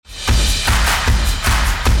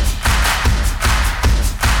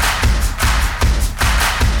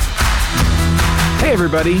Hey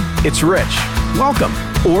everybody, it's Rich. Welcome,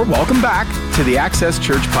 or welcome back to the Access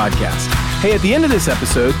Church podcast. Hey, at the end of this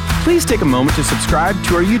episode, please take a moment to subscribe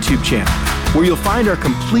to our YouTube channel, where you'll find our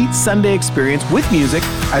complete Sunday experience with music,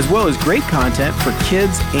 as well as great content for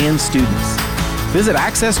kids and students. Visit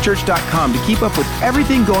accesschurch.com to keep up with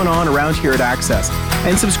everything going on around here at Access,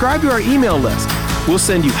 and subscribe to our email list. We'll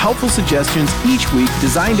send you helpful suggestions each week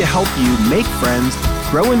designed to help you make friends,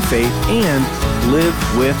 grow in faith, and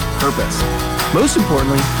live with purpose. Most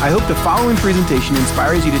importantly, I hope the following presentation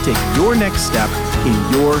inspires you to take your next step in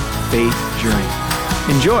your faith journey.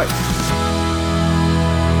 Enjoy.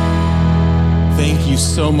 Thank you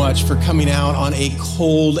so much for coming out on a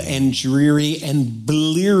cold and dreary and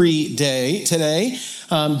bleary day today.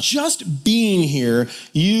 Just being here,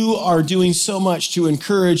 you are doing so much to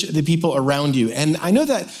encourage the people around you. And I know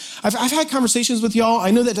that I've had conversations with y'all.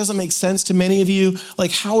 I know that doesn't make sense to many of you.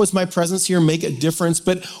 Like, how does my presence here make a difference?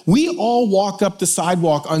 But we all walk up the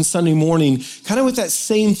sidewalk on Sunday morning, kind of with that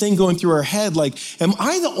same thing going through our head. Like, am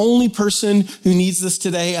I the only person who needs this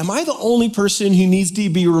today? Am I the only person who needs to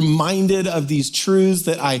be reminded of these truths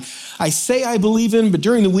that I say I believe in, but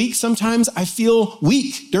during the week, sometimes I feel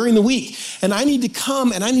weak during the week. And I need to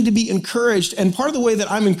come and I need to be encouraged. And part of the way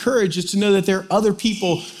that I'm encouraged is to know that there are other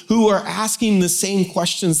people who are asking the same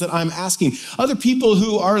questions that I'm asking. Other people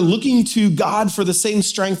who are looking to God for the same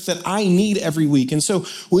strength that I need every week. And so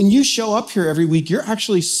when you show up here every week, you're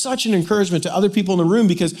actually such an encouragement to other people in the room,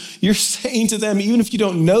 because you're saying to them, even if you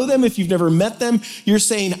don't know them, if you've never met them, you're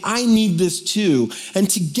saying, I need this too. And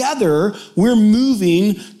together we're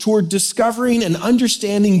moving toward discovering and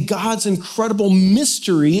understanding God's incredible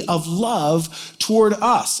mystery of love toward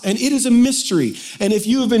us. And it is a mystery. And if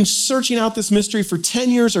you have been searching out this mystery for 10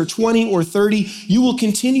 years or 20 or 30, you will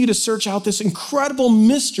continue to search out this incredible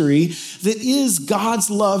mystery that is God's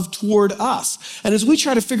love toward us. And as we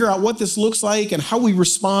try to figure out what this looks like and how we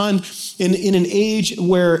respond in an age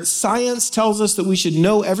where science tells us that we should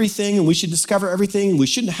know everything and we should discover everything, and we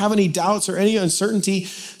shouldn't have any doubts or any uncertainty,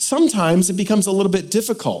 sometimes it becomes a little bit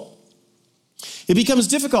difficult. It becomes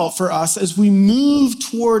difficult for us as we move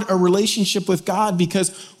toward a relationship with God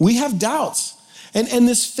because we have doubts. And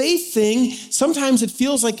this faith thing, sometimes it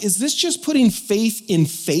feels like, is this just putting faith in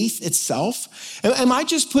faith itself? Am I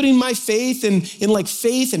just putting my faith in like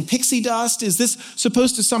faith and pixie dust? Is this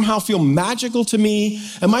supposed to somehow feel magical to me?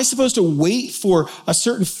 Am I supposed to wait for a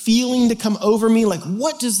certain feeling to come over me? Like,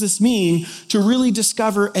 what does this mean to really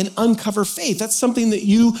discover and uncover faith? That's something that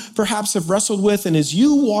you perhaps have wrestled with. And as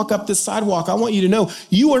you walk up this sidewalk, I want you to know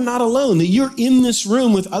you are not alone, that you're in this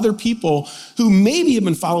room with other people who maybe have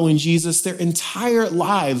been following Jesus their entire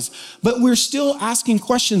lives, but we're still asking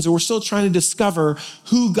questions, or we're still trying to discover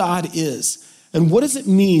who God is. And what does it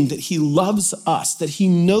mean that he loves us, that he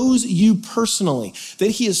knows you personally, that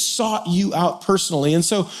he has sought you out personally? And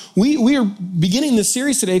so we are beginning this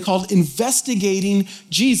series today called Investigating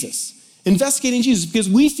Jesus. Investigating Jesus, because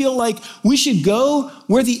we feel like we should go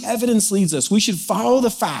where the evidence leads us. We should follow the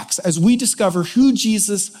facts as we discover who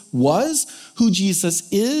Jesus was, who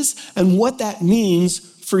Jesus is, and what that means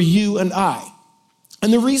for you and I.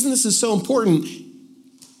 And the reason this is so important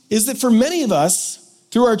is that for many of us,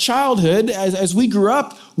 through our childhood, as we grew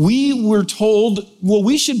up, we were told, well,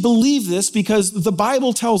 we should believe this because the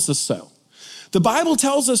Bible tells us so. The Bible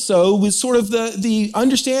tells us so with sort of the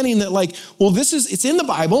understanding that, like, well, it's in the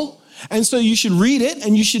Bible, and so you should read it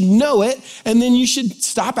and you should know it, and then you should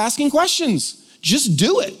stop asking questions. Just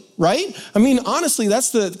do it, right? I mean, honestly, that's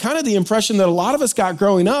the kind of the impression that a lot of us got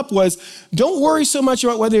growing up was, don't worry so much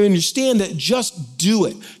about whether you understand it, just do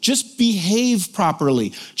it. Just behave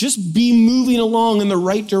properly. Just be moving along in the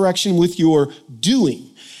right direction with your doing.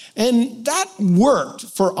 And that worked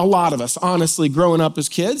for a lot of us, honestly, growing up as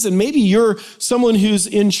kids. And maybe you're someone who's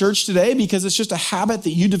in church today because it's just a habit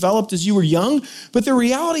that you developed as you were young. But the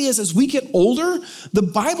reality is, as we get older, the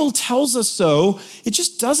Bible tells us so. It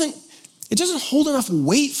doesn't hold enough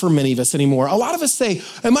weight for many of us anymore. A lot of us say,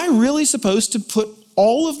 am I really supposed to put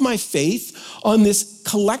all of my faith on this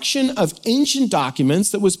collection of ancient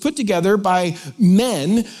documents that was put together by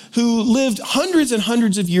men who lived hundreds and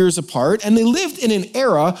hundreds of years apart, and they lived in an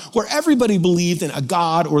era where everybody believed in a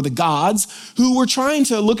god or the gods, who were trying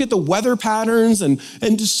to look at the weather patterns and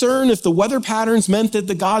discern if the weather patterns meant that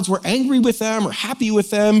the gods were angry with them or happy with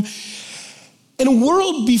them. In a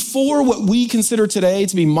world before what we consider today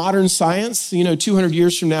to be modern science, 200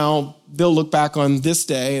 years from now, they'll look back on this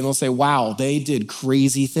day and they'll say, wow, they did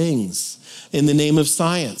crazy things in the name of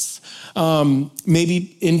science.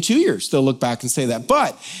 Maybe in 2 years, they'll look back and say that.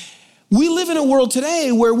 But we live in a world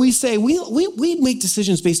today where we say we make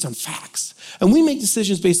decisions based on facts. And we make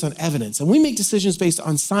decisions based on evidence, and we make decisions based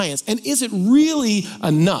on science. And is it really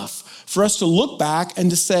enough for us to look back and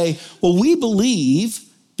to say, well, we believe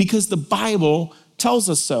because the Bible tells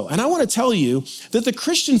us so? And I want to tell you that the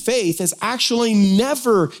Christian faith has actually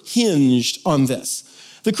never hinged on this.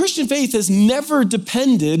 The Christian faith has never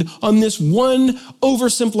depended on this one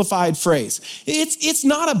oversimplified phrase. It's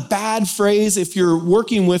not a bad phrase if you're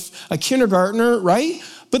working with a kindergartner, right?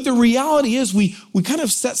 But the reality is we kind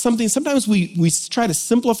of set something, sometimes we try to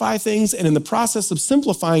simplify things, and in the process of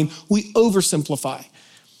simplifying, we oversimplify.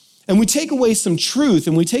 And we take away some truth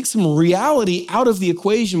and we take some reality out of the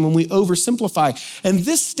equation when we oversimplify. And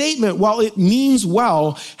this statement, while it means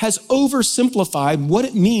well, has oversimplified what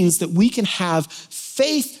it means that we can have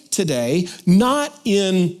faith today, not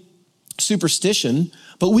in superstition,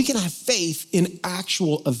 but we can have faith in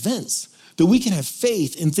actual events. That we can have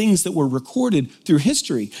faith in things that were recorded through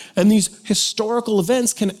history. And these historical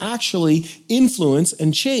events can actually influence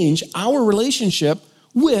and change our relationship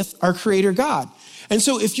with our Creator God. And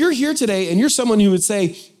so if you're here today and you're someone who would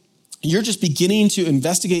say, you're just beginning to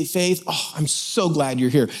investigate faith, I'm so glad you're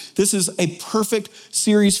here. This is a perfect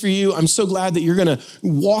series for you. I'm so glad that you're going to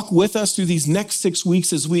walk with us through these next 6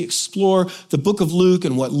 weeks as we explore the book of Luke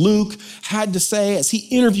and what Luke had to say as he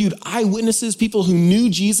interviewed eyewitnesses, people who knew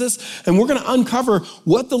Jesus. And we're going to uncover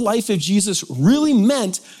what the life of Jesus really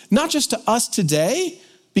meant, not just to us today,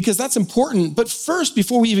 because that's important. But first,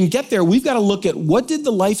 before we even get there, we've got to look at what did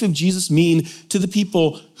the life of Jesus mean to the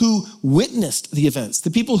people who witnessed the events,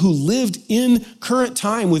 the people who lived in current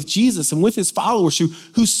time with Jesus and with his followers,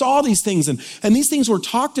 who saw these things. And these things were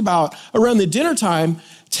talked about around the dinner time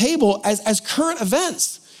table as current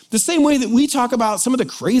events. The same way that we talk about some of the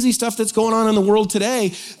crazy stuff that's going on in the world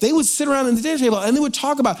today, they would sit around at the dinner table and they would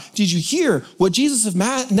talk about, did you hear what Jesus of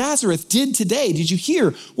Nazareth did today? Did you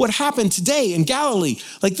hear what happened today in Galilee?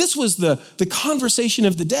 Like this was the conversation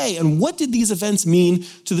of the day. And what did these events mean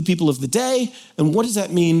to the people of the day? And what does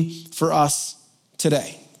that mean for us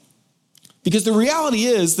today? Because the reality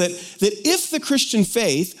is that if the Christian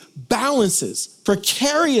faith balances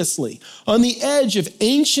precariously on the edge of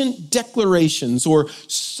ancient declarations or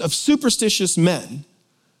of superstitious men,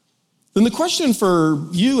 then the question for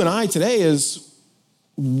you and I today is,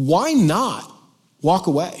 why not walk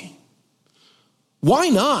away? Why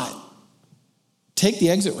not take the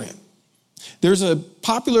exit ramp? There's a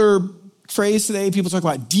popular phrase today, people talk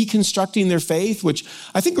about deconstructing their faith, which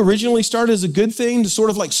I think originally started as a good thing to sort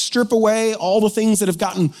of like strip away all the things that have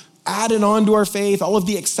gotten added on to our faith, all of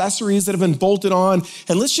the accessories that have been bolted on,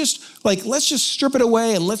 and let's just strip it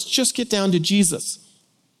away and let's just get down to Jesus.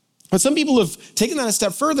 But some people have taken that a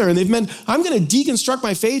step further and they've meant, I'm going to deconstruct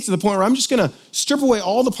my faith to the point where I'm just going to strip away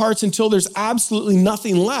all the parts until there's absolutely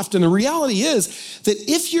nothing left. And the reality is that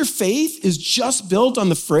if your faith is just built on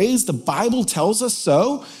the phrase, the Bible tells us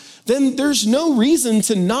so, then there's no reason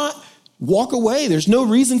to not walk away. There's no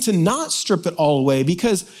reason to not strip it all away,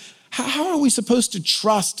 because how are we supposed to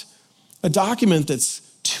trust a document that's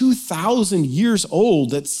 2,000 years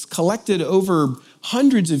old, that's collected over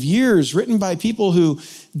hundreds of years, written by people who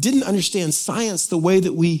didn't understand science the way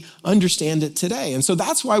that we understand it today? And so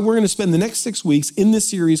that's why we're going to spend the next 6 weeks in this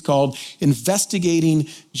series called Investigating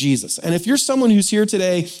Jesus. And if you're someone who's here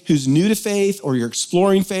today who's new to faith or you're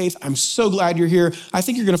exploring faith, I'm so glad you're here. I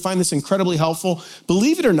think you're going to find this incredibly helpful.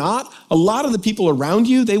 Believe it or not, a lot of the people around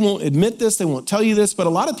you, they won't admit this, they won't tell you this, but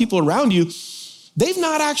a lot of people around you, they've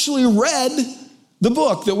not actually read the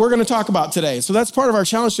book that we're going to talk about today. So that's part of our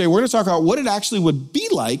challenge today. We're going to talk about what it actually would be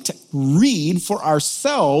like to read for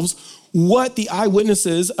ourselves what the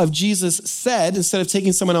eyewitnesses of Jesus said instead of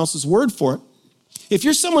taking someone else's word for it. If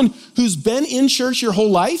you're someone who's been in church your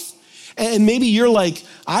whole life, and maybe you're like,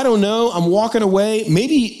 I don't know, I'm walking away.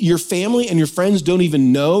 Maybe your family and your friends don't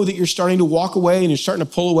even know that you're starting to walk away and you're starting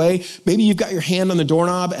to pull away. Maybe you've got your hand on the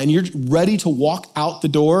doorknob and you're ready to walk out the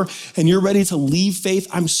door and you're ready to leave faith.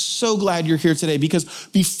 I'm so glad you're here today, because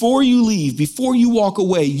before you leave, before you walk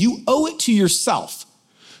away, you owe it to yourself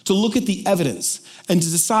to look at the evidence and to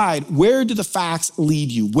decide, where do the facts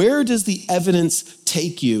lead you? Where does the evidence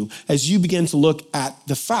take you as you begin to look at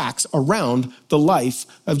the facts around the life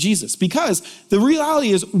of Jesus? Because the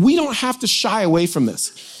reality is we don't have to shy away from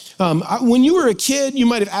this. When you were a kid, you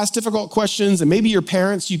might have asked difficult questions, and maybe your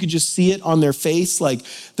parents, you could just see it on their face, like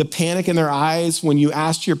the panic in their eyes when you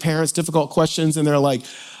asked your parents difficult questions and they're like,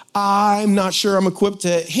 I'm not sure I'm equipped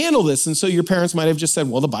to handle this. And so your parents might have just said,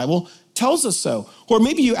 well, the Bible tells us so. Or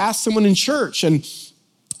maybe you asked someone in church and,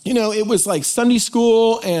 you know, it was like Sunday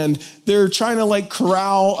school and they're trying to like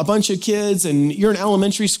corral a bunch of kids and you're in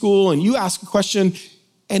elementary school and you ask a question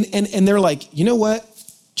and they're like, you know what,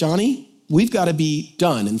 Johnny, we've got to be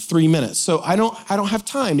done in 3 minutes. So I don't have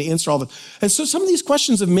time to answer all of them. And so some of these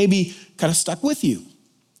questions have maybe kind of stuck with you.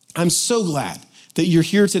 I'm so glad that you're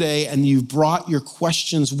here today and you've brought your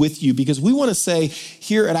questions with you, because we want to say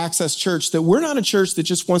here at Access Church that we're not a church that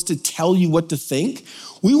just wants to tell you what to think.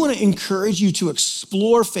 We want to encourage you to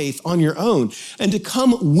explore faith on your own and to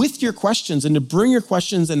come with your questions and to bring your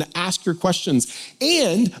questions and to ask your questions.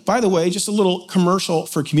 And by the way, just a little commercial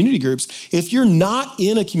for community groups. If you're not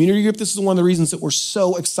in a community group, this is one of the reasons that we're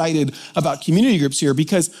so excited about community groups here,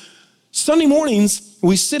 because Sunday mornings,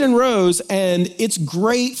 we sit in rows and it's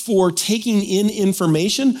great for taking in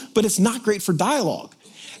information, but it's not great for dialogue.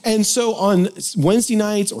 And so on Wednesday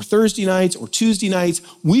nights or Thursday nights or Tuesday nights,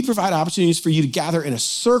 we provide opportunities for you to gather in a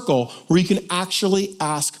circle where you can actually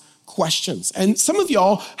ask questions. And some of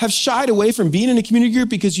y'all have shied away from being in a community group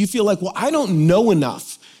because you feel like, well, I don't know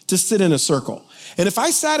enough to sit in a circle. And if I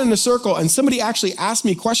sat in a circle and somebody actually asked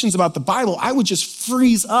me questions about the Bible, I would just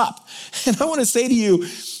freeze up. And I want to say to you,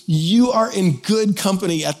 you are in good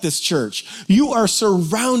company at this church. You are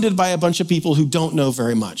surrounded by a bunch of people who don't know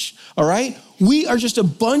very much, all right? We are just a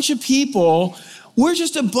bunch of people. We're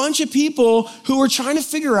just a bunch of people who are trying to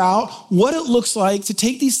figure out what it looks like to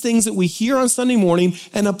take these things that we hear on Sunday morning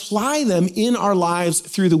and apply them in our lives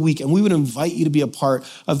through the week. And we would invite you to be a part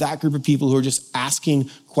of that group of people who are just asking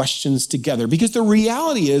questions together. Because the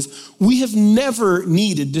reality is we have never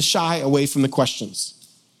needed to shy away from the questions.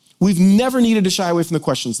 We've never needed to shy away from the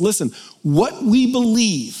questions. Listen, what we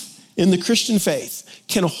believe in the Christian faith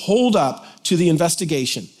can hold up to the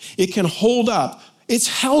investigation. It can hold up. It's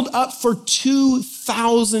held up for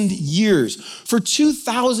 2,000 years. For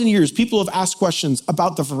 2,000 years, people have asked questions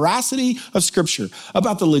about the veracity of Scripture,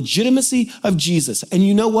 about the legitimacy of Jesus. And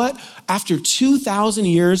you know what? After 2,000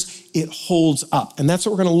 years, it holds up. And that's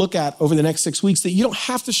what we're going to look at over the next 6 weeks, that you don't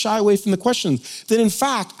have to shy away from the questions. That in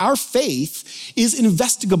fact, our faith is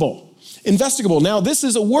investigable. Investigable. Now, this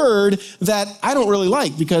is a word that I don't really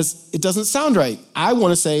like because it doesn't sound right. I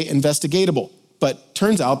want to say investigatable. But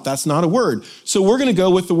turns out that's not a word. So we're going to go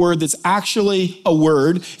with the word that's actually a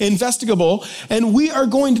word, investigable. And we are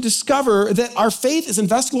going to discover that our faith is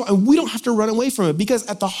investigable and we don't have to run away from it, because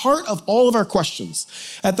at the heart of all of our questions,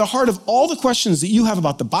 at the heart of all the questions that you have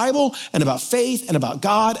about the Bible and about faith and about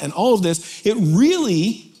God and all of this, it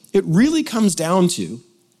really comes down to,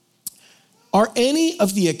 are any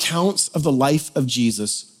of the accounts of the life of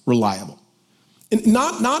Jesus reliable? And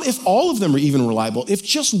not if all of them are even reliable, if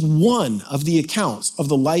just one of the accounts of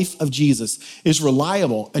the life of Jesus is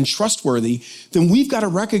reliable and trustworthy, then we've got to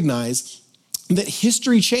recognize that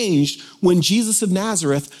history changed when Jesus of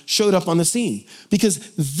Nazareth showed up on the scene.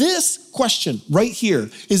 Because this question right here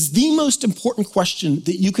is the most important question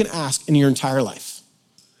that you can ask in your entire life.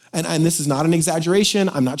 And this is not an exaggeration.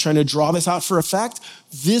 I'm not trying to draw this out for effect.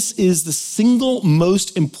 This is the single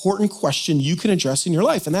most important question you can address in your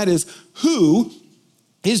life. And that is, who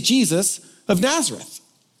is Jesus of Nazareth?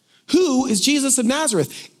 Who is Jesus of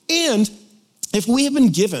Nazareth? And if we have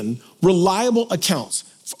been given reliable accounts,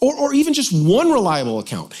 or even just one reliable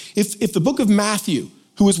account, if the book of Matthew,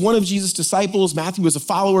 who was one of Jesus' disciples, Matthew was a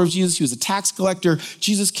follower of Jesus, he was a tax collector,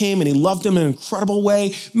 Jesus came and he loved him in an incredible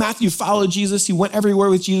way. Matthew followed Jesus, he went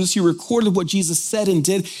everywhere with Jesus, he recorded what Jesus said and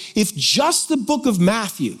did. If just the book of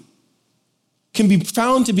Matthew can be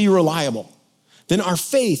found to be reliable, then our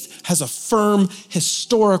faith has a firm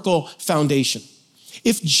historical foundation.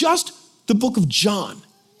 If just the book of John,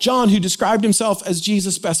 who described himself as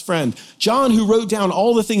Jesus' best friend, John who wrote down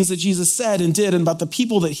all the things that Jesus said and did and about the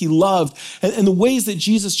people that he loved and the ways that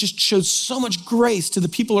Jesus just showed so much grace to the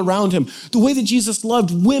people around him, the way that Jesus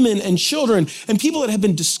loved women and children and people that had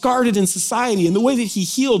been discarded in society, and the way that he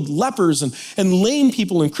healed lepers and lame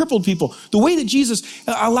people and crippled people, the way that Jesus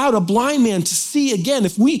allowed a blind man to see again.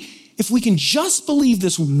 If we can just believe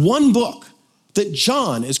this one book, that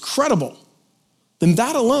John is credible, then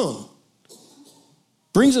that alone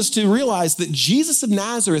brings us to realize that Jesus of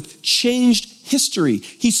Nazareth changed history.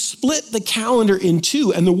 He split the calendar in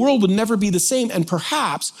two, and the world would never be the same. And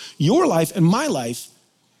perhaps your life and my life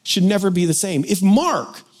should never be the same. If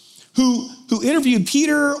Mark, who interviewed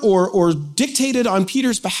Peter or dictated on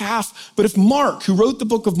Peter's behalf, but if Mark, who wrote the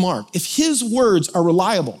book of Mark, if his words are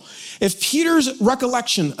reliable, if Peter's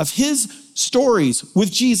recollection of his stories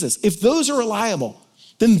with Jesus, if those are reliable,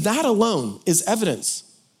 then that alone is evidence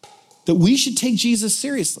that we should take Jesus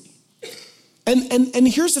seriously. And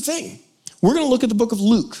here's the thing. We're going to look at the book of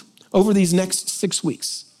Luke over these next 6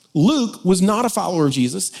 weeks. Luke was not a follower of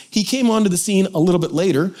Jesus. He came onto the scene a little bit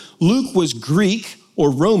later. Luke was Greek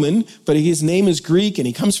or Roman, but his name is Greek and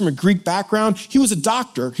he comes from a Greek background. He was a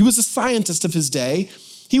doctor. He was a scientist of his day.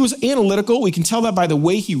 He was analytical. We can tell that by the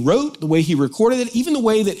way he wrote, the way he recorded it, even the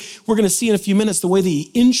way that we're going to see in a few minutes, the way that he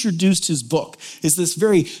introduced his book is this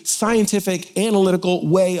very scientific, analytical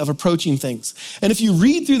way of approaching things. And if you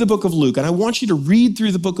read through the book of Luke, and I want you to read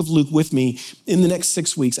through the book of Luke with me in the next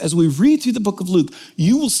 6 weeks, as we read through the book of Luke,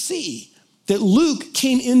 you will see that Luke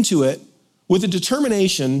came into it with a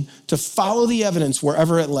determination to follow the evidence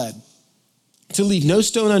wherever it led, to leave no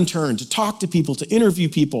stone unturned, to talk to people, to interview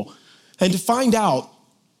people, and to find out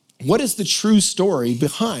what is the true story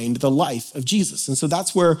behind the life of Jesus. And so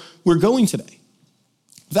that's where we're going today.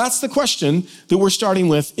 That's the question that we're starting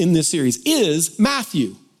with in this series. Is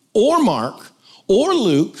Matthew or Mark or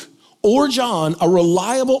Luke or John a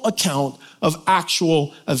reliable account of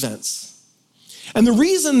actual events? And the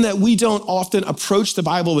reason that we don't often approach the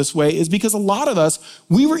Bible this way is because a lot of us,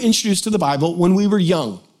 we were introduced to the Bible when we were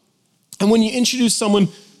young. And when you introduce someone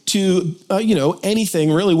to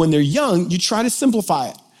anything really when they're young, you try to simplify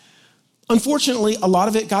it. Unfortunately, a lot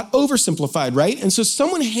of it got oversimplified, right? And so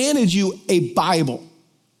someone handed you a Bible.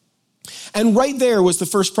 And right there was the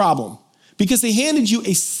first problem, because they handed you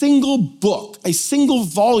a single book, a single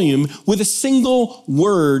volume with a single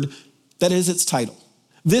word that is its title.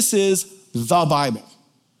 This is the Bible,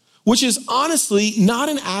 which is honestly not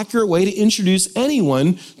an accurate way to introduce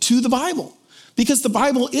anyone to the Bible. Because the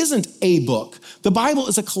Bible isn't a book. The Bible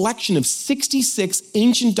is a collection of 66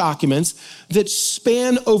 ancient documents that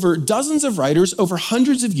span over dozens of writers over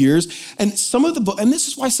hundreds of years. And and this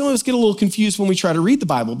is why some of us get a little confused when we try to read the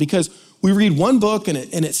Bible, because we read one book and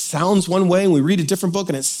it sounds one way, and we read a different book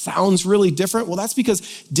and it sounds really different. Well, that's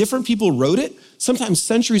because different people wrote it, sometimes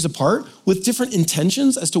centuries apart, with different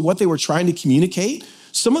intentions as to what they were trying to communicate.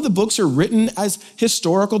 Some of the books are written as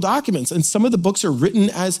historical documents, and some of the books are written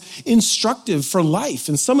as instructive for life.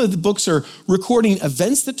 And some of the books are recording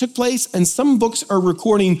events that took place, and some books are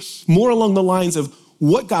recording more along the lines of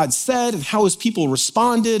what God said and how his people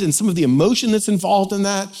responded and some of the emotion that's involved in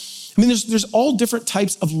that. I mean, there's all different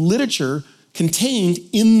types of literature contained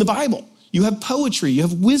in the Bible. You have poetry, you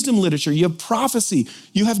have wisdom literature, you have prophecy,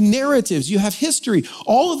 you have narratives, you have history.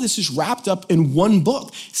 All of this is wrapped up in one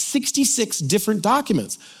book, 66 different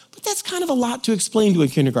documents. But that's kind of a lot to explain to a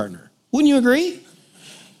kindergartner. Wouldn't you agree?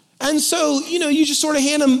 And so, you just sort of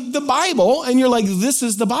hand them the Bible and you're like, this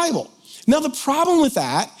is the Bible. Now, the problem with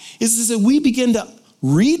that is that we begin to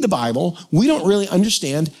read the Bible, we don't really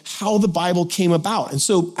understand how the Bible came about. And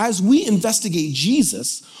so as we investigate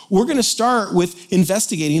Jesus, we're going to start with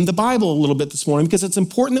investigating the Bible a little bit this morning, because it's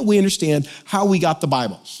important that we understand how we got the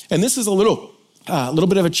Bible. And this is a little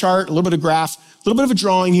bit of a chart, a little bit of graph, a little bit of a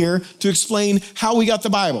drawing here to explain how we got the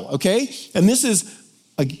Bible, okay? And this is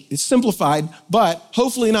it's simplified, but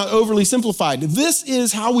hopefully not overly simplified. This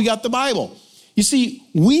is how we got the Bible. You see,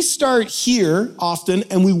 we start here often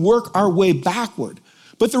and we work our way backward.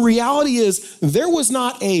 But the reality is there was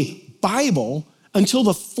not a Bible until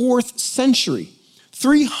the 4th century,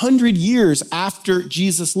 300 years after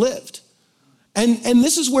Jesus lived. And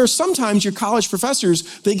this is where sometimes your college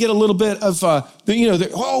professors, they get a little bit of,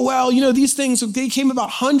 these things, they came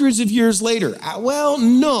about hundreds of years later. Well,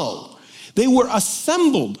 no, they were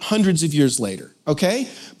assembled hundreds of years later, okay?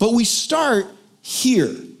 But we start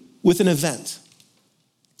here with an event.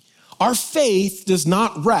 Our faith does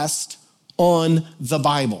not rest on the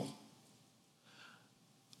Bible.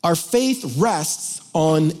 Our faith rests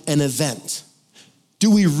on an event. Do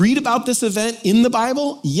we read about this event in the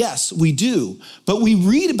Bible? Yes, we do. But we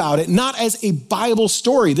read about it not as a Bible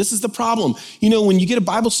story. This is the problem. When you get a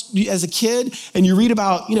Bible as a kid and you read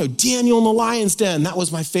about, Daniel in the lion's den, that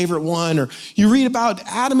was my favorite one. Or you read about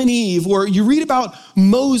Adam and Eve, or you read about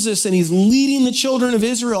Moses and he's leading the children of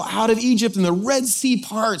Israel out of Egypt and the Red Sea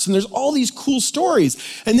parts. And there's all these cool stories.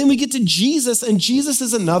 And then we get to Jesus, and Jesus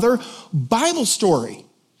is another Bible story.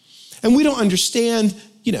 And we don't understand,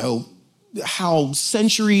 how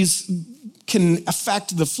centuries can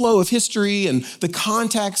affect the flow of history and the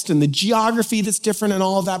context and the geography that's different and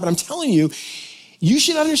all of that. But I'm telling you, you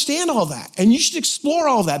should understand all that and you should explore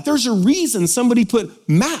all that. There's a reason somebody put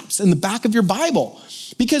maps in the back of your Bible,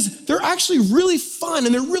 because they're actually really fun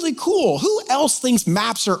and they're really cool. Who else thinks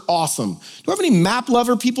maps are awesome? Do you have any map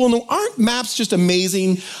lover people? Aren't maps just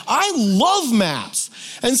amazing? I love maps.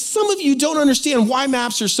 And some of you don't understand why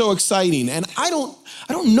maps are so exciting. And I don't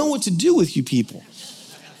know what to do with you people.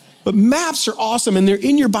 But maps are awesome, and they're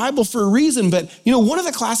in your Bible for a reason. But, one of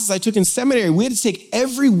the classes I took in seminary, we had to take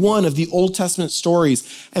every one of the Old Testament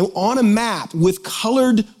stories, and on a map with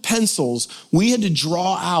colored pencils, we had to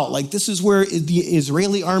draw out, like, this is where the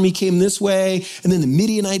Israeli army came this way, and then the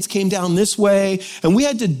Midianites came down this way, and we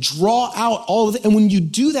had to draw out all of it. And when you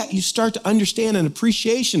do that, you start to understand an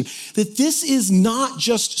appreciation that this is not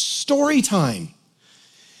just story time.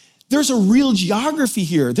 There's a real geography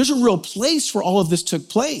here. There's a real place where all of this took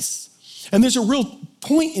place. And there's a real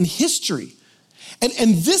point in history.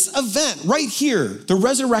 And this event right here, the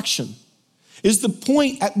resurrection, is the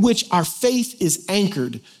point at which our faith is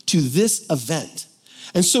anchored to this event.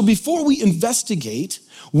 And so before we investigate,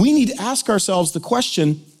 we need to ask ourselves the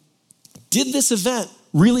question, did this event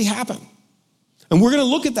really happen? And we're going to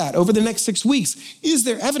look at that over the next 6 weeks. Is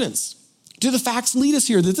there evidence? Do the facts lead us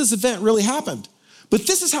here that this event really happened? But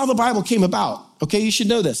this is how the Bible came about, okay? You should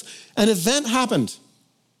know this. An event happened.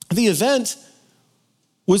 The event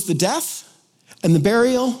was the death and the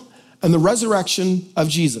burial and the resurrection of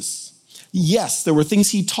Jesus. Yes, there were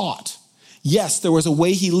things he taught. Yes, there was a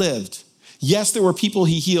way he lived. Yes, there were people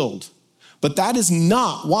he healed. But that is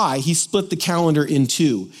not why he split the calendar in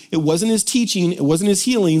two. It wasn't his teaching. It wasn't his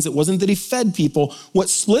healings. It wasn't that he fed people. What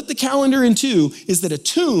split the calendar in two is that a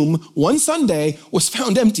tomb one Sunday was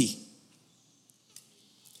found empty.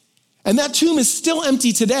 And that tomb is still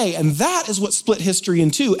empty today. And that is what split history in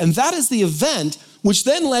two. And that is the event which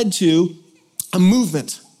then led to a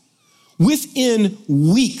movement. Within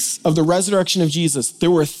weeks of the resurrection of Jesus, there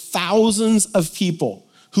were thousands of people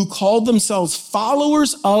who called themselves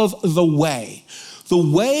followers of the way. The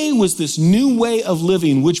way was this new way of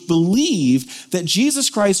living, which believed that Jesus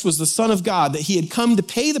Christ was the Son of God, that he had come to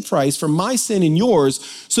pay the price for my sin and yours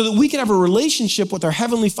so that we could have a relationship with our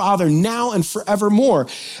Heavenly Father now and forevermore.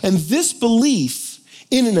 And this belief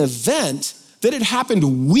in an event that had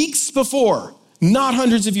happened weeks before, not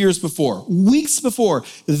hundreds of years before, weeks before,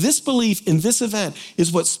 this belief in this event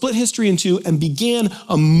is what split history in two and began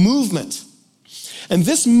a movement. And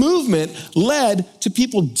this movement led to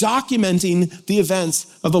people documenting the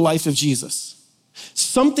events of the life of Jesus.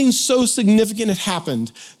 Something so significant had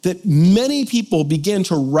happened that many people began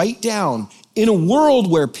to write down in a world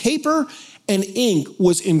where paper and ink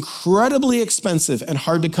was incredibly expensive and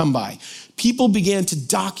hard to come by. People began to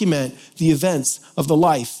document the events of the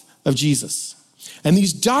life of Jesus. And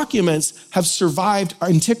these documents have survived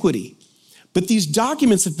antiquity. But these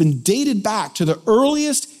documents have been dated back to the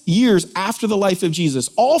earliest years after the life of Jesus.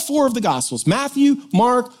 All four of the Gospels, Matthew,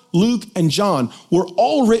 Mark, Luke, and John, were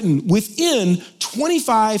all written within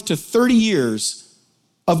 25 to 30 years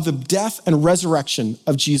of the death and resurrection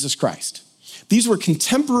of Jesus Christ. These were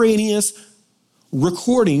contemporaneous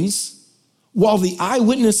recordings while the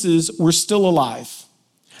eyewitnesses were still alive.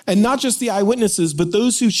 And not just the eyewitnesses, but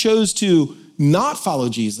those who chose to not follow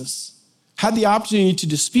Jesus had the opportunity to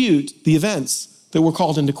dispute the events that were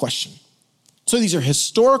called into question. So these are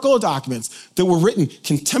historical documents that were written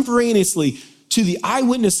contemporaneously to the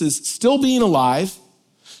eyewitnesses still being alive,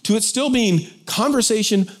 to it still being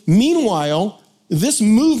conversation. Meanwhile, this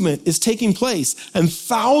movement is taking place, and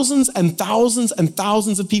thousands and thousands and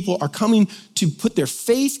thousands of people are coming to put their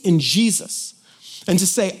faith in Jesus and to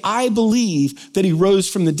say, I believe that he rose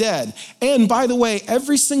from the dead. And by the way,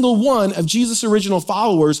 every single one of Jesus' original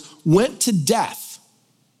followers went to death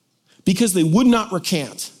because they would not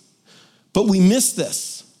recant. But we miss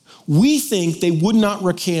this. We think they would not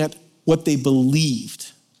recant what they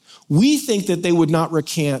believed. We think that they would not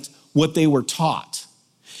recant what they were taught.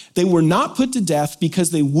 They were not put to death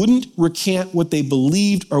because they wouldn't recant what they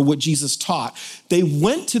believed or what Jesus taught. They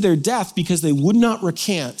went to their death because they would not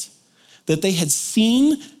recant that they had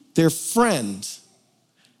seen their friend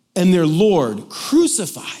and their Lord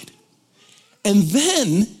crucified. And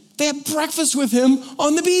then they had breakfast with him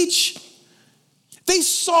on the beach. They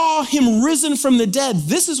saw him risen from the dead.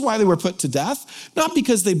 This is why they were put to death. Not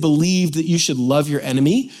because they believed that you should love your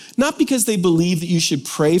enemy. Not because they believed that you should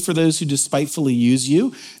pray for those who despitefully use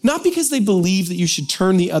you. Not because they believed that you should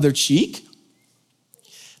turn the other cheek.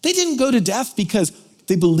 They didn't go to death because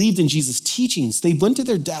they believed in Jesus' teachings. They went to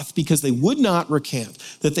their death because they would not recant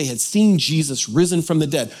that they had seen Jesus risen from the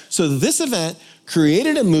dead. So this event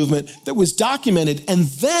created a movement that was documented. And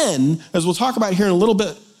then, as we'll talk about here in a little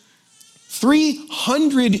bit,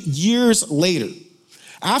 300 years later,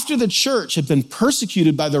 after the church had been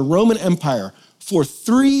persecuted by the Roman Empire for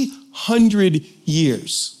 300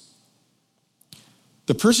 years,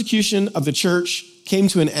 the persecution of the church came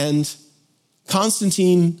to an end.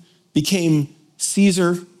 Constantine became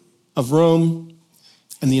Caesar of Rome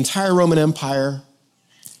and the entire Roman Empire.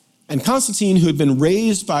 And Constantine, who had been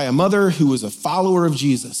raised by a mother who was a follower of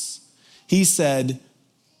Jesus, He said,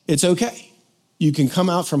 it's okay. You can come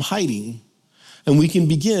out from hiding and we can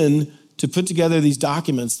begin to put together these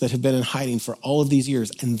documents that have been in hiding for all of these years.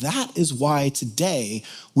 And that is why today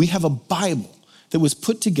we have a Bible that was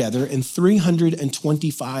put together in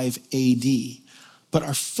 325 AD. But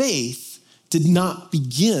our faith did not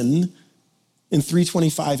begin in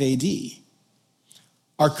 325 AD.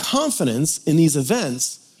 Our confidence in these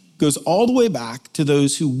events goes all the way back to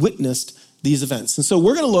those who witnessed these events. And so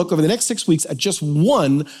we're going to look over the next 6 weeks at just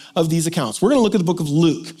one of these accounts. We're going to look at the book of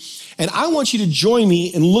Luke. And I want you to join me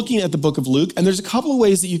in looking at the book of Luke. And there's a couple of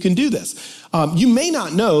ways that you can do this. You may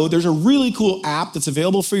not know, there's a really cool app that's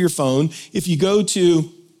available for your phone. If you go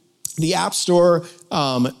to the App Store,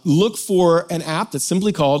 look for an app that's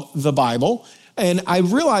simply called The Bible. And I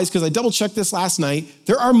realized, because I double checked this last night,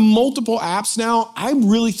 there are multiple apps now. I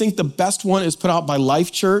really think the best one is put out by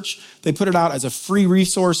Life Church. They put it out as a free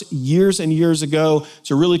resource years and years ago. It's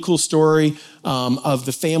a really cool story of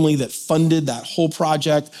the family that funded that whole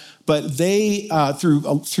project. But they,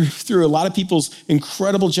 through a lot of people's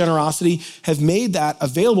incredible generosity, have made that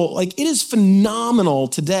available. Like, it is phenomenal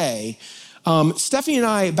today. Stephanie and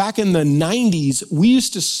I, back in the 90s, we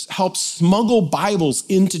used to help smuggle Bibles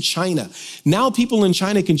into China. Now people in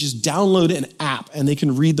China can just download an app and they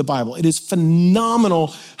can read the Bible. It is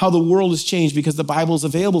phenomenal how the world has changed because the Bible is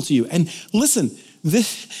available to you. And listen,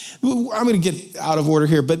 I'm going to get out of order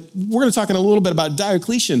here, but we're going to talk in a little bit about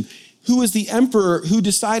Diocletian, who was the emperor who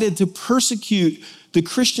decided to persecute the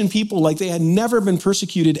Christian people like they had never been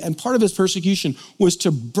persecuted. And part of his persecution was to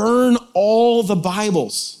burn all the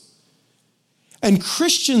Bibles. And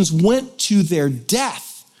Christians went to their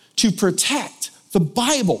death to protect the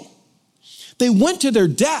Bible. They went to their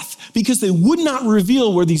death because they would not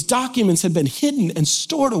reveal where these documents had been hidden and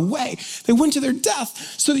stored away. They went to their death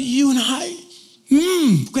so that you and I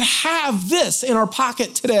could have this in our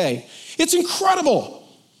pocket today. It's incredible.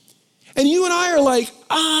 And you and I are like,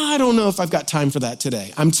 I don't know if I've got time for that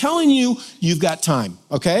today. I'm telling you, you've got time,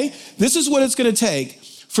 okay? This is what it's going to take.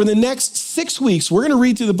 For the next 6 weeks, we're going to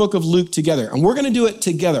read through the book of Luke together, and we're going to do it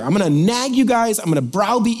together. I'm going to nag you guys. I'm going to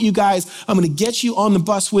browbeat you guys. I'm going to get you on the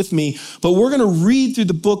bus with me, but we're going to read through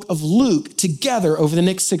the book of Luke together over the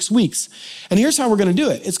next 6 weeks. And here's how we're going to do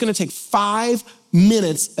it. It's going to take 5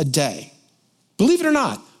 minutes a day. Believe it or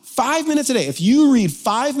not, 5 minutes a day. If you read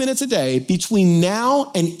 5 minutes a day between now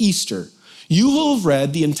and Easter, you will have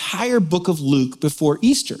read the entire book of Luke before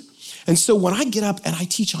Easter. And so when I get up and I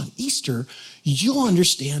teach on Easter, you'll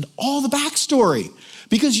understand all the backstory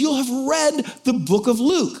because you'll have read the book of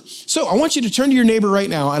Luke. So I want you to turn to your neighbor right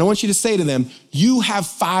now and I want you to say to them, you have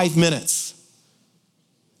 5 minutes.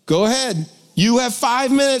 Go ahead. You have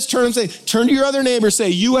 5 minutes. Turn to your other neighbor, say,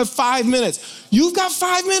 you have 5 minutes. You've got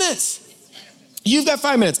 5 minutes. You've got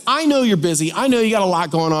 5 minutes. I know you're busy. I know you got a lot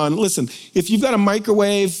going on. Listen, if you've got a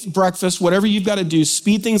microwave, breakfast, whatever you've got to do,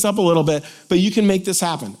 speed things up a little bit, but you can make this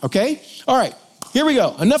happen, okay? All right, here we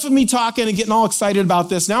go. Enough of me talking and getting all excited about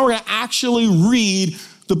this. Now we're going to actually read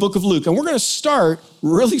the book of Luke. And we're going to start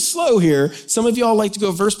really slow here. Some of y'all like to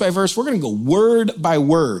go verse by verse. We're going to go word by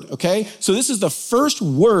word, okay? So this is the first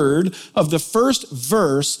word of the first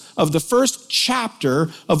verse of the first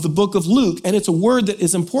chapter of the book of Luke. And it's a word that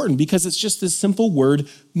is important because it's just this simple word,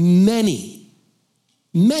 many.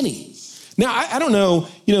 Many. Now, I don't know,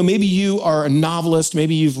 maybe you are a novelist,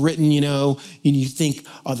 maybe you've written, and you think,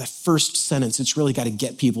 oh, the first sentence, it's really got to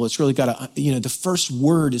get people. It's really got to, the first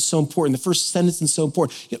word is so important. The first sentence is so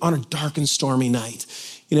important on a dark and stormy night,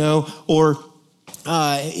 or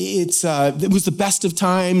it was the best of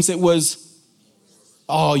times. It was,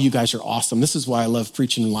 oh, you guys are awesome. This is why I love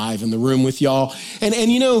preaching live in the room with y'all. And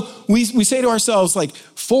we say to ourselves, like,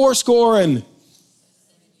 80.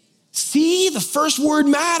 See, the first word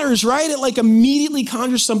matters, right? It like immediately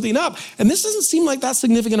conjures something up. And this doesn't seem like that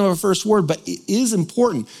significant of a first word, but it is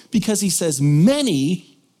important because he says,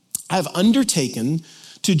 many have undertaken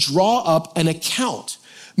to draw up an account.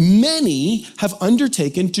 Many have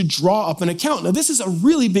undertaken to draw up an account. Now, this is a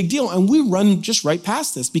really big deal, and we run just right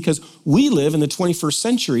past this because we live in the 21st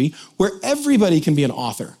century where everybody can be an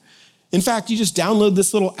author. In fact, you just download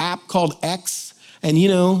this little app called X, and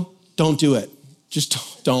don't do it.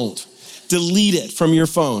 Just don't. Delete it from your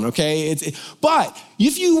phone, okay? But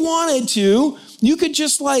if you wanted to, you could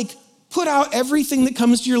just put out everything that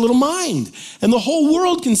comes to your little mind and the whole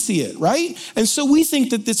world can see it, right? And so we think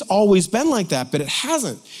that it's always been like that, but it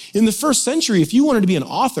hasn't. In the first century, if you wanted to be an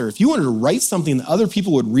author, if you wanted to write something that other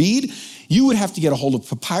people would read, you would have to get a hold of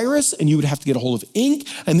papyrus and you would have to get a hold of ink.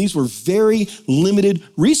 And these were very limited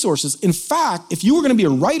resources. In fact, if you were going to be a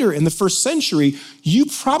writer in the first century, you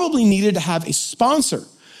probably needed to have a sponsor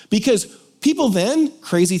because People then,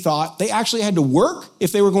 crazy thought, they actually had to work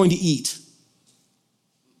if they were going to eat.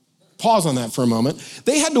 Pause on that for a moment.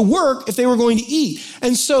 They had to work if they were going to eat.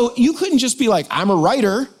 And so you couldn't just be like, I'm a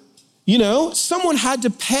writer. Someone had to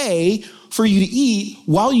pay for you to eat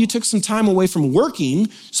while you took some time away from working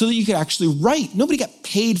so that you could actually write. Nobody got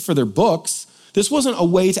paid for their books. This wasn't a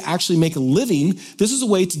way to actually make a living. This is a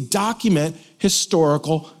way to document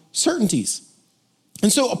historical certainties.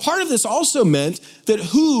 And so a part of this also meant that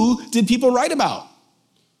who did people write about?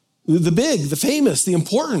 The big, the famous, the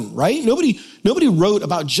important, right? Nobody wrote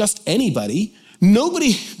about just anybody.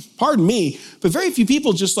 Nobody, pardon me, but very few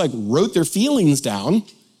people just wrote their feelings down.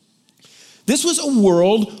 This was a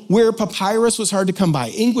world where papyrus was hard to come by,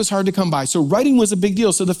 ink was hard to come by, so writing was a big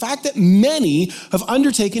deal. So the fact that many have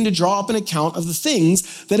undertaken to draw up an account of the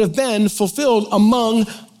things that have been fulfilled among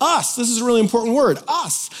us, this is a really important word,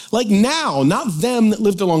 us, like now, not them that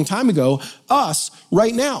lived a long time ago, us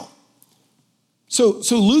right now. So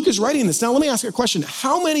Luke is writing this. Now let me ask you a question.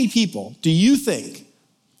 How many people do you think,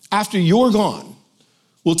 after you're gone,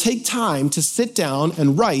 will take time to sit down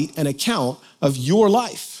and write an account of your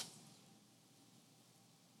life?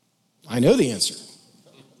 I know the answer.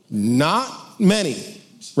 Not many,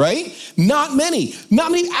 right? Not many.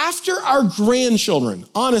 After our grandchildren,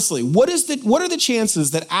 honestly, what are the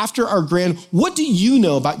chances that after what do you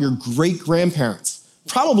know about your great-grandparents?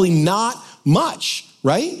 Probably not much,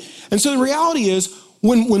 right? And so the reality is,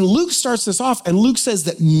 when Luke starts this off and Luke says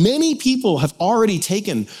that many people have already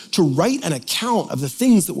taken to write an account of the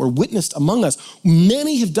things that were witnessed among us,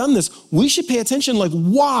 many have done this, we should pay attention,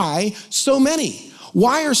 why so many?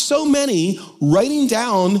 Why are so many writing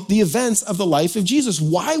down the events of the life of Jesus?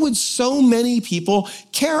 Why would so many people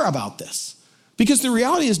care about this? Because the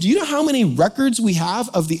reality is, do you know how many records we have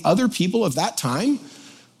of the other people of that time?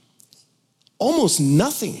 Almost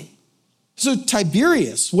nothing. So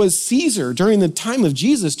Tiberius was Caesar during the time of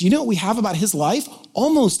Jesus. Do you know what we have about his life?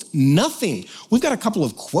 Almost nothing. We've got a couple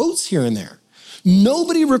of quotes here and there.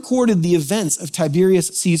 Nobody recorded the events of Tiberius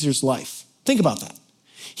Caesar's life. Think about that.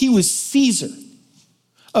 He was Caesar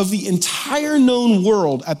of the entire known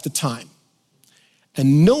world at the time,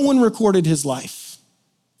 and no one recorded his life.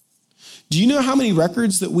 Do you know how many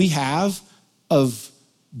records that we have of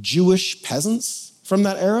Jewish peasants from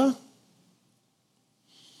that era?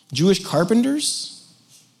 Jewish carpenters,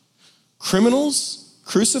 criminals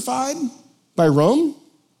crucified by Rome?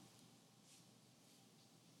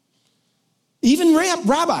 Even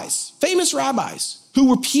rabbis, famous rabbis, who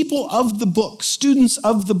were people of the book, students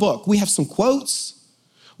of the book. We have some quotes.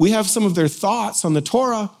 We have some of their thoughts on the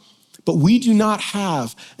Torah, but we do not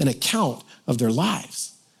have an account of their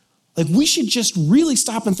lives. We should just really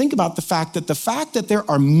stop and think about the fact that there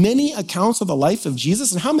are many accounts of the life of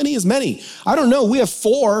Jesus, and how many is many? I don't know, we have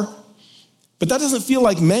 4, but that doesn't feel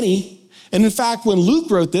like many. And in fact, when Luke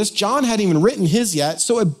wrote this, John hadn't even written his yet,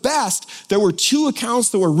 so at best, there were 2 accounts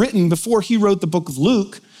that were written before he wrote the book of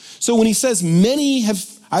Luke. So when he says many have,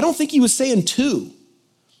 I don't think he was saying 2.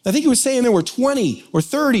 I think he was saying there were 20 or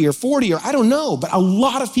 30 or 40 or I don't know, but a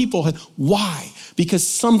lot of people had. Why? Because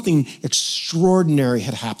something extraordinary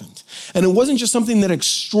had happened. And it wasn't just something that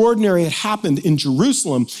extraordinary had happened in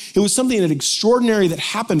Jerusalem. It was something that extraordinary that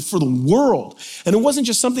happened for the world. And it wasn't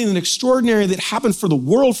just something that extraordinary that happened for the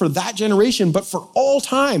world, for that generation, but for all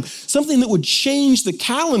time. Something that would change the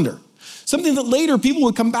calendar. Something that later people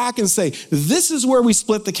would come back and say, this is where we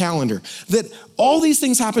split the calendar. That all these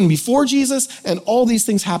things happened before Jesus and all these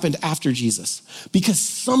things happened after Jesus. Because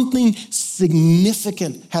something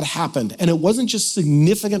significant had happened. And it wasn't just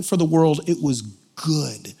significant for the world, it was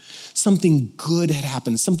good. Something good had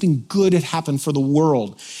happened. Something good had happened for the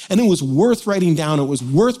world. And it was worth writing down. It was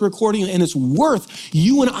worth recording. And it's worth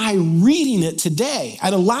you and I reading it today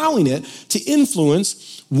and allowing it to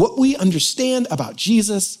influence what we understand about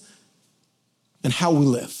Jesus and how we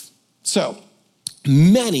live. So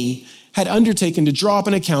many had undertaken to draw up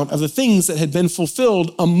an account of the things that had been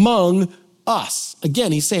fulfilled among us.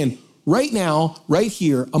 Again, he's saying right now, right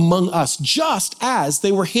here among us, just as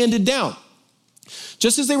they were handed down.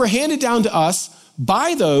 Just as they were handed down to us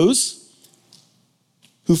by those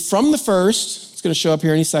who from the first, it's going to show up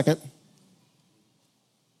here any second.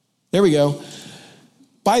 There we go.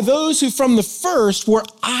 By those who from the first were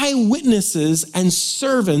eyewitnesses and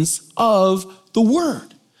servants of the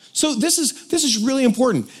word. So this is really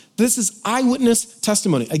important. This is eyewitness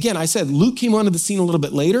testimony. Again, I said Luke came onto the scene a little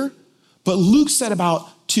bit later, but Luke set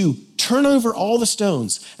about to turn over all the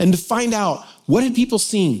stones and to find out what had people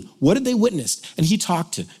seen, what had they witnessed. And he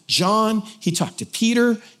talked to John, he talked to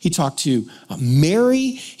Peter, he talked to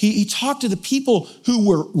Mary, he talked to the people who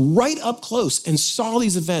were right up close and saw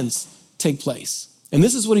these events take place. And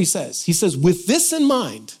this is what he says. He says, with this in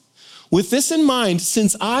mind,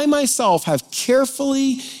 since I myself have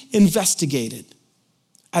carefully investigated.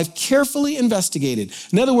 I've carefully investigated.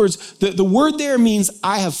 In other words, the word there means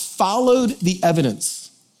I have followed the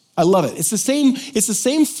evidence. I love it. It's the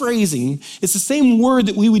same phrasing. It's the same word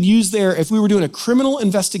that we would use there if we were doing a criminal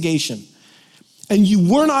investigation. And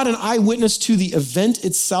you were not an eyewitness to the event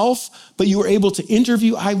itself, but you were able to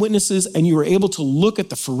interview eyewitnesses and you were able to look at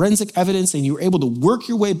the forensic evidence and you were able to work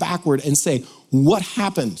your way backward and say, what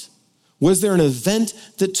happened? Was there an event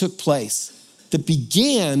that took place that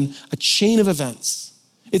began a chain of events?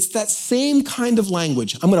 It's that same kind of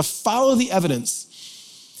language. I'm going to follow the evidence.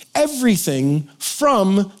 Everything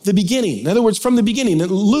from the beginning. In other words, from the beginning.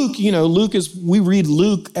 And Luke, we read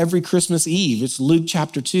Luke every Christmas Eve. It's Luke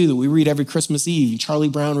chapter 2 that we read every Christmas Eve. Charlie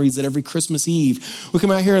Brown reads it every Christmas Eve. We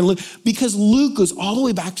come out here and look, because Luke goes all the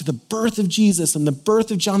way back to the birth of Jesus and the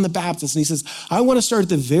birth of John the Baptist. And he says, I want to start at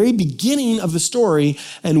the very beginning of the story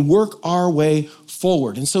and work our way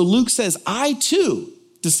forward. And so Luke says, I too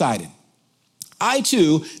decided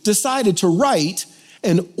to write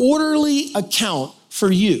an orderly account for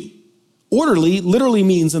you. Orderly literally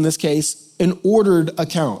means, in this case, an ordered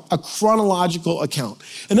account, a chronological account.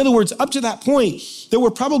 In other words, up to that point, there were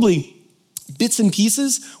probably bits and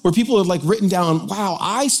pieces where people had written down, wow,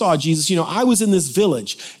 I saw Jesus, I was in this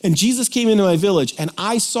village and Jesus came into my village and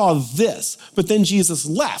I saw this, but then Jesus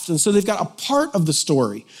left. And so they've got a part of the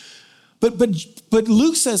story. But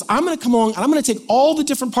Luke says, I'm going to come along and I'm going to take all the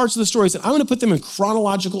different parts of the stories and I'm going to put them in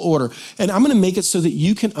chronological order and I'm going to make it so that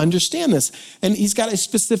you can understand this. And he's got a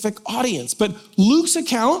specific audience. But Luke's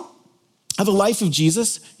account of the life of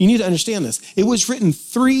Jesus, you need to understand this. It was written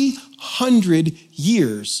 300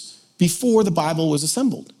 years before the Bible was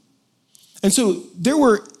assembled. And so they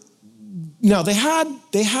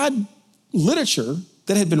had literature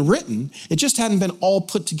that had been written. It just hadn't been all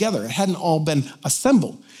put together. It hadn't all been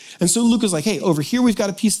assembled. And so Luke is like, hey, over here we've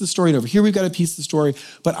got a piece of the story, and over here we've got a piece of the story,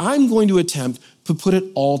 but I'm going to attempt to put it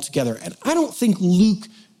all together. And I don't think Luke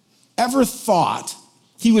ever thought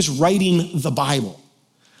he was writing the Bible.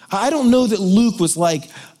 I don't know that Luke was like,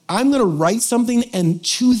 I'm going to write something and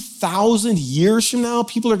 2,000 years from now,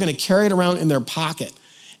 people are going to carry it around in their pocket.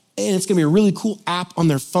 And it's going to be a really cool app on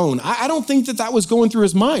their phone. I don't think that was going through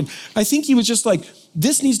his mind. I think he was just like,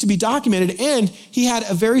 this needs to be documented. And he had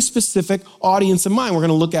a very specific audience in mind we're going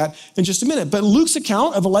to look at in just a minute. But Luke's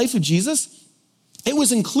account of the life of Jesus, it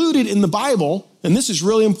was included in the Bible. And this is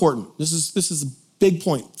really important. This is a big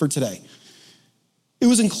point for today. It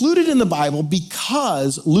was included in the Bible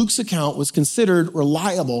because Luke's account was considered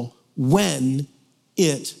reliable when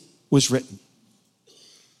it was written.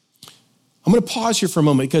 I'm going to pause here for a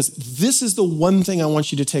moment because this is the one thing I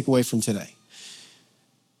want you to take away from today.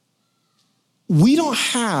 We don't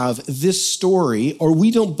have this story, or we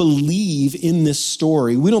don't believe in this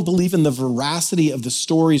story. We don't believe in the veracity of the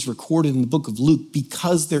stories recorded in the book of Luke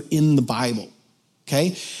because they're in the Bible,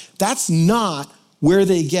 okay? That's not where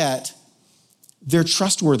they get their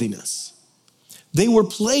trustworthiness. They were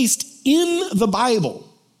placed in the Bible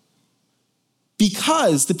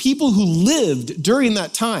because the people who lived during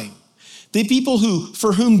that time, the people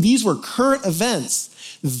for whom these were current events,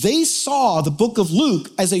 they saw the book of Luke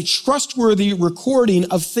as a trustworthy recording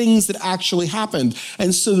of things that actually happened.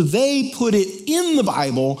 And so they put it in the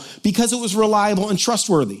Bible because it was reliable and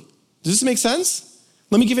trustworthy. Does this make sense?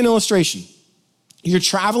 Let me give you an illustration. You're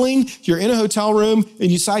traveling, you're in a hotel room,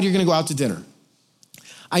 and you decide you're going to go out to dinner.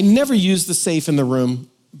 I never use the safe in the room,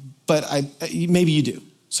 but maybe you do.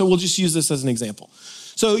 So we'll just use this as an example.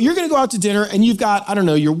 So you're going to go out to dinner and you've got,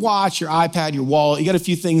 your watch, your iPad, your wallet. You got a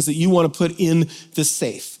few things that you want to put in the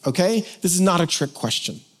safe, okay? This is not a trick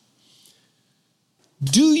question.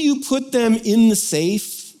 Do you put them in the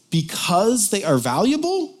safe because they are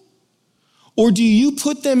valuable? Or do you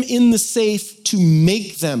put them in the safe to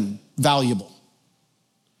make them valuable?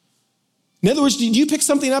 In other words, do you pick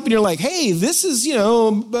something up and you're like, hey, this is,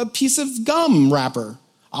 a piece of gum wrapper.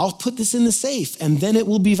 I'll put this in the safe and then it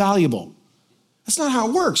will be valuable. That's not how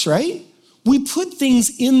it works, right? We put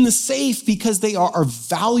things in the safe because they are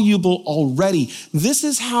valuable already. This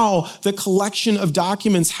is how the collection of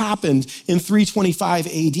documents happened in 325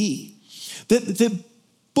 AD. The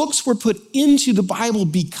books were put into the Bible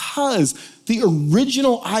because the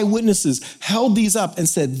original eyewitnesses held these up and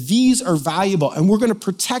said, these are valuable, and we're going to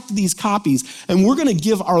protect these copies, and we're going to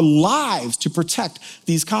give our lives to protect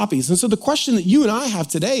these copies. And so the question that you and I have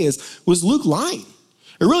today is, was Luke lying?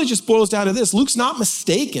 It really just boils down to this. Luke's not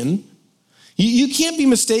mistaken. You can't be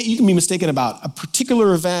mistaken. You can be mistaken about a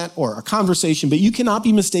particular event or a conversation, but you cannot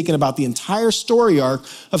be mistaken about the entire story arc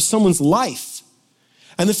of someone's life.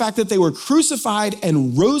 and the fact that they were crucified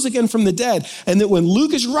and rose again from the dead, and that when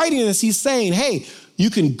Luke is writing this, he's saying, hey, you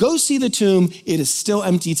can go see the tomb. It is still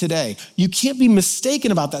empty today. You can't be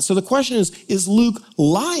mistaken about that. So the question is Luke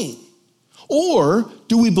lying? Or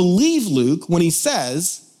do we believe Luke when he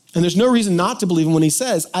says, and there's no reason not to believe him when he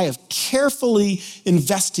says, I have carefully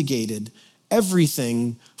investigated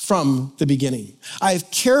everything from the beginning. I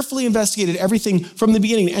have carefully investigated everything from the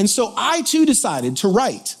beginning. And so I too decided to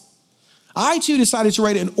write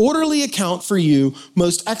an orderly account for you,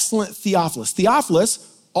 most excellent Theophilus.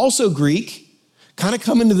 Theophilus, also Greek, kind of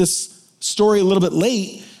come into this story a little bit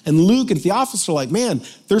late, and Luke and Theophilus are like, man,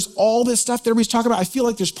 there's all this stuff that everybody's talking about. I feel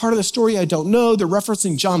like there's part of the story I don't know. They're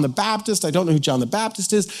referencing John the Baptist. I don't know who John the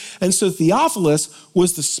Baptist is. And so Theophilus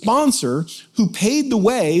was the sponsor who paid the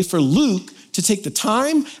way for Luke to take the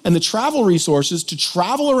time and the travel resources to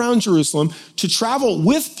travel around Jerusalem, to travel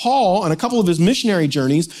with Paul on a couple of his missionary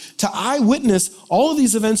journeys, to eyewitness all of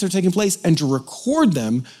these events that are taking place and to record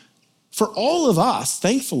them for all of us,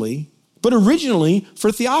 thankfully, but originally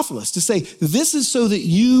for Theophilus, to say, this is so that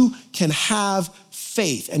you can have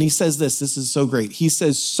faith. And he says this is so great. He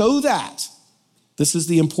says, so that, this is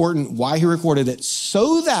the important why he recorded it,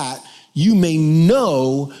 so that you may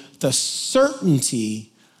know the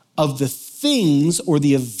certainty of the things or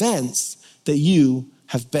the events that you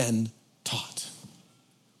have been taught.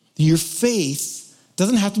 Your faith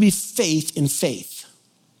doesn't have to be faith in faith.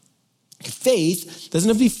 Faith doesn't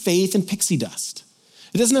have to be faith in pixie dust.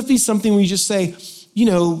 It doesn't have to be something where you just say,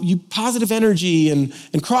 you positive energy and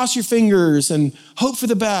cross your fingers and hope for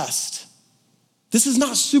the best. This is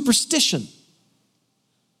not superstition.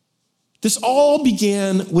 This all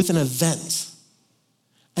began with an event.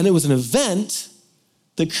 And it was an event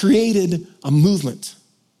that created a movement.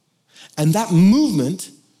 And that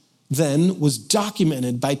movement then was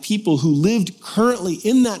documented by people who lived currently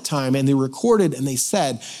in that time, and they recorded and they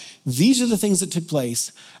said, these are the things that took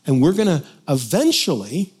place, and we're gonna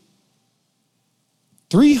eventually,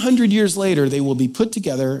 300 years later, they will be put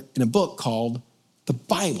together in a book called the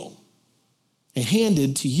Bible and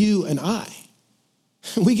handed to you and I.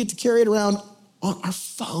 We get to carry it around on our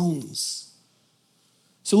phones.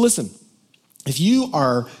 So listen, if you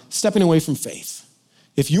are stepping away from faith,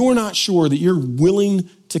 if you're not sure that you're willing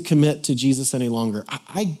to commit to Jesus any longer,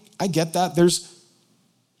 I get that. There's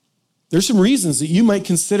some reasons that you might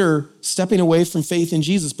consider stepping away from faith in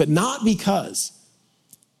Jesus, but not because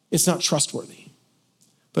it's not trustworthy,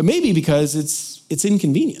 but maybe because it's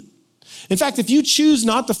inconvenient. In fact, if you choose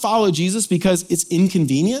not to follow Jesus because it's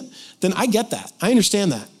inconvenient, then I get that. I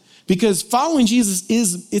understand that. Because following Jesus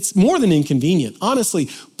it's more than inconvenient. Honestly,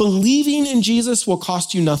 believing in Jesus will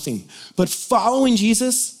cost you nothing. But following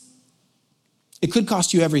Jesus, it could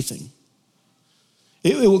cost you everything.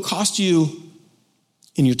 It will cost you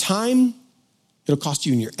in your time. It'll cost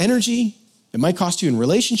you in your energy. It might cost you in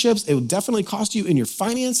relationships. It will definitely cost you in your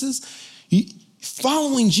finances.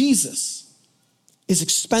 Following Jesus is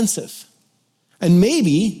expensive. And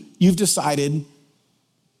maybe you've decided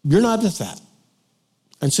you're not with that.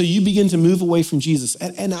 And so you begin to move away from Jesus.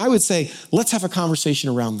 And I would say, let's have a conversation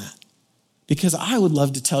around that. Because I would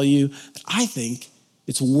love to tell you that I think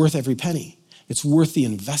it's worth every penny. It's worth the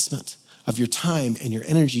investment of your time and your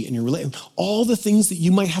energy and your relationship. All the things that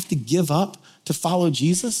you might have to give up to follow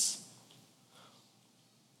Jesus,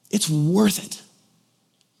 it's worth it.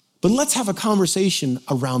 But let's have a conversation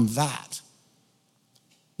around that.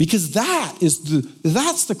 Because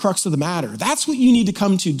that's the crux of the matter. That's what you need to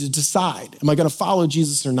come to decide, am I gonna follow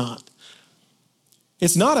Jesus or not?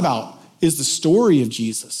 It's not about, is the story of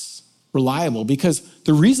Jesus reliable? Because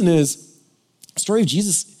the reason is, the story of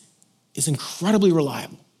Jesus is incredibly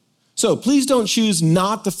reliable. So please don't choose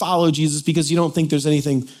not to follow Jesus because you don't think there's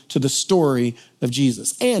anything to the story of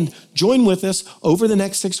Jesus. And join with us over the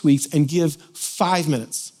next 6 weeks and give 5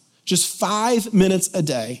 minutes, just 5 minutes a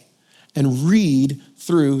day, and read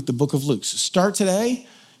through the book of Luke. So start today,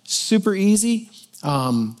 super easy.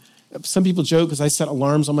 Some people joke because I set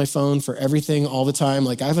alarms on my phone for everything all the time.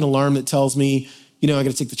 Like I have an alarm that tells me, I got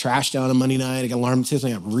to take the trash down on Monday night. I got an alarm that tells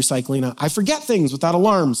me I'm recycling. I forget things without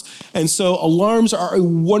alarms. And so alarms are a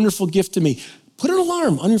wonderful gift to me. Put an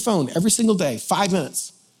alarm on your phone every single day, 5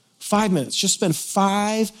 minutes. 5 minutes. Just spend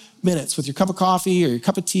 5 minutes with your cup of coffee or your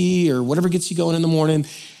cup of tea or whatever gets you going in the morning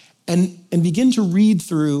and begin to read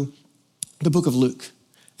through the book of Luke.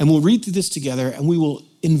 And we'll read through this together and we will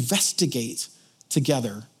investigate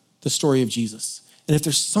together the story of Jesus. And if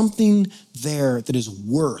there's something there that is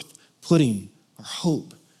worth putting our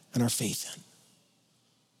hope and our faith in.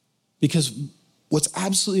 Because what's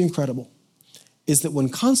absolutely incredible is that when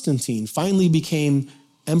Constantine finally became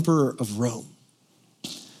emperor of Rome,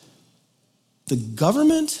 the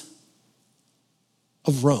government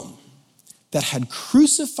of Rome that had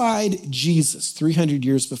crucified Jesus 300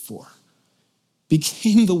 years before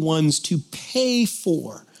became the ones to pay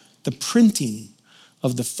for the printing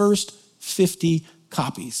of the first 50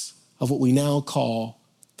 copies of what we now call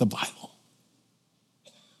the Bible.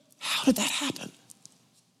 How did that happen?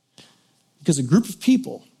 Because a group of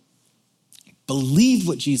people believed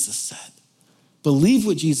what Jesus said, believed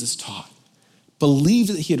what Jesus taught, believed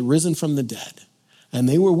that he had risen from the dead, and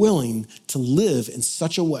they were willing to live in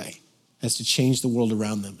such a way as to change the world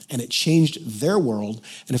around them. And it changed their world.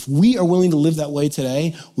 And if we are willing to live that way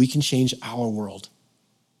today, we can change our world.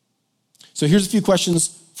 So here's a few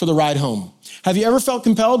questions for the ride home. Have you ever felt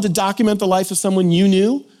compelled to document the life of someone you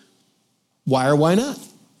knew? Why or why not?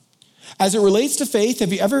 As it relates to faith,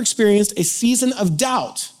 have you ever experienced a season of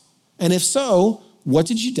doubt? And if so, what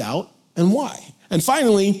did you doubt and why? And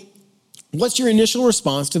finally, what's your initial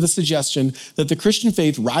response to the suggestion that the Christian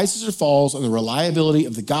faith rises or falls on the reliability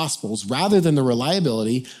of the Gospels rather than the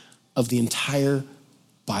reliability of the entire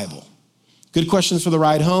Bible? Good questions for the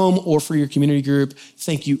ride home or for your community group.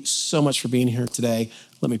 Thank you so much for being here today.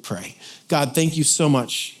 Let me pray. God, thank you so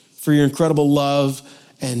much for your incredible love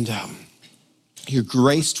and your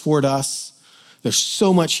grace toward us. There's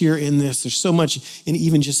so much here in this. There's so much in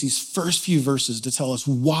even just these first few verses to tell us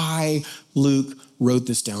why Luke wrote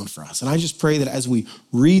this down for us. And I just pray that as we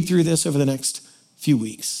read through this over the next few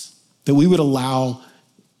weeks, that we would allow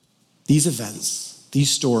these events, these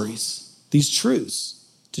stories, these truths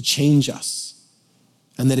to change us.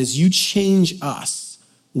 And that as you change us,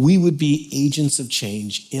 we would be agents of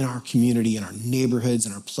change in our community, in our neighborhoods,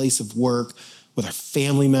 in our place of work, with our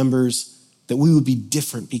family members, that we would be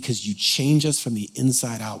different because you change us from the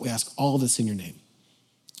inside out. We ask all of this in your name.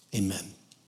 Amen.